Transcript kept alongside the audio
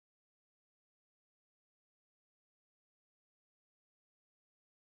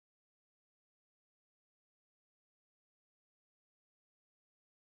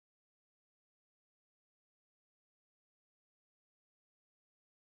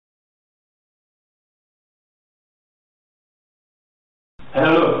Hello,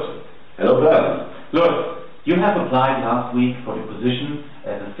 Lutz. Hello, Bernd. Lutz, you have applied last week for the position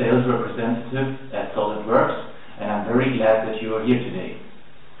as a sales representative at SolidWorks, and I'm very glad that you are here today.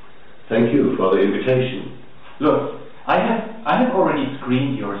 Thank you for the invitation. Lutz, I have already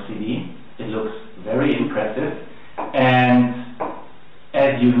screened your CV. It looks very impressive, and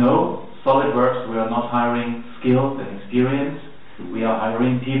as you know, SolidWorks, we are not hiring skills and experience, we are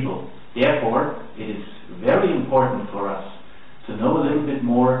hiring people. Therefore, it is very important for us to know a little bit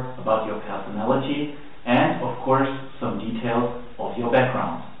more about your personality and, of course, some details of your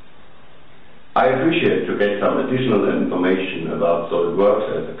background. I appreciate to get some additional information about SolidWorks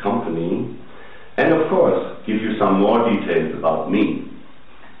as a company, and of course, give you some more details about me.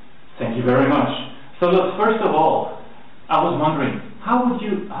 Thank you very much. So, look, first of all, I was wondering, how would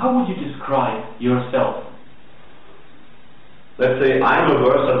you describe yourself? Let's say I'm a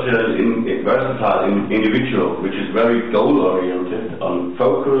versatile individual, which is very goal-oriented,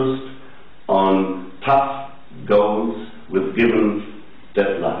 focused on tough goals with given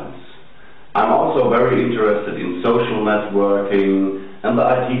deadlines. I'm also very interested in social networking and the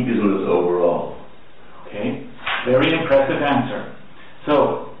IT business overall. Okay, very impressive answer.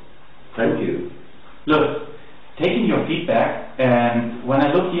 So, thank you. Look, taking your feedback, and when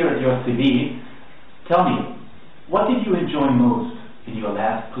I look here at your CV, tell me, what did you enjoy most in your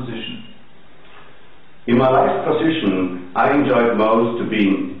last position? In my last position, I enjoyed most to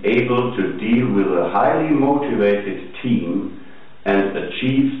being able to deal with a highly motivated team and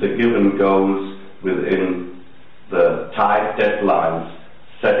achieve the given goals within the tight deadlines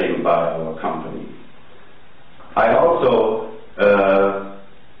setting by our company. I also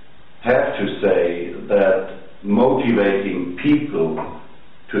have to say that motivating people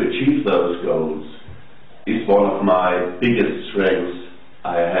to achieve those goals is one of my biggest strengths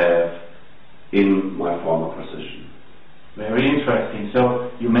I have in my former position. Very interesting. So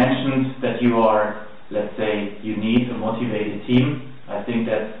you mentioned that you are, let's say, you need a motivated team. I think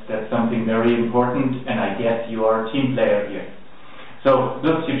that's something very important, and I guess you are a team player here. So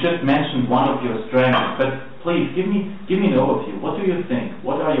look, you just mentioned one of your strengths, but please give me an overview. What do you think?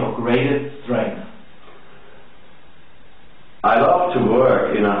 What are your greatest strengths? I love to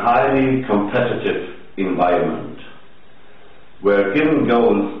work in a highly competitive environment where given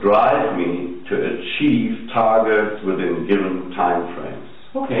goals drive me to achieve targets within given time frames.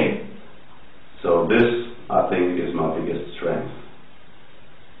 Okay. So this, I think, is my biggest strength.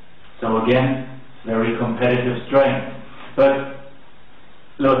 So again, very competitive strength. But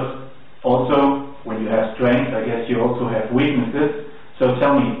look, also when you have strengths, I guess you also have weaknesses. So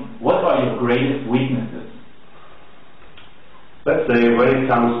tell me, what are your greatest weaknesses? Let's say when it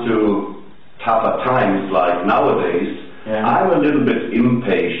comes to tougher times like nowadays, I'm a little bit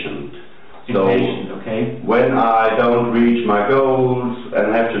impatient. Okay. When I don't reach my goals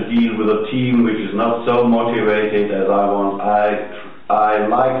and have to deal with a team which is not so motivated as I want, I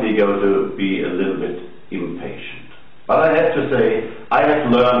likely go to be a little bit impatient. But I have to say, I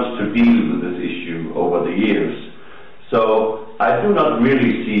have learned to deal with this issue over the years. So I do not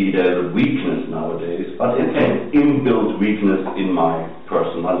really see it as a weakness nowadays, but it's an inbuilt weakness in my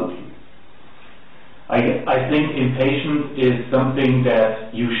personality. I think impatience is something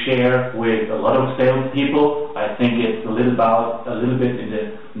that you share with a lot of salespeople. I think it's a little bit in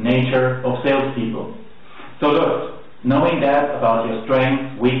the nature of salespeople. So look, knowing that about your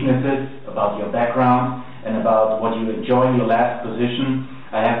strengths, weaknesses, about your background, and about what you enjoy in your last position,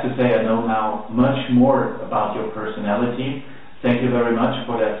 I have to say I know now much more about your personality. Thank you very much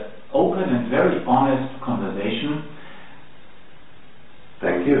for that open and very honest conversation.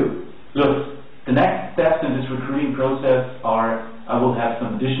 Thank you. Look, the next steps in this recruiting process are I will have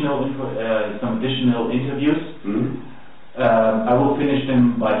some additional interviews. I will finish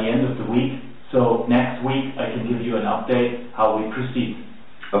them by the end of the week. So next week I can give you an update how we proceed.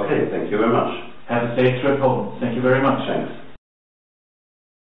 Okay, thank you very much. Have a safe trip home. Thank you very much. Thanks.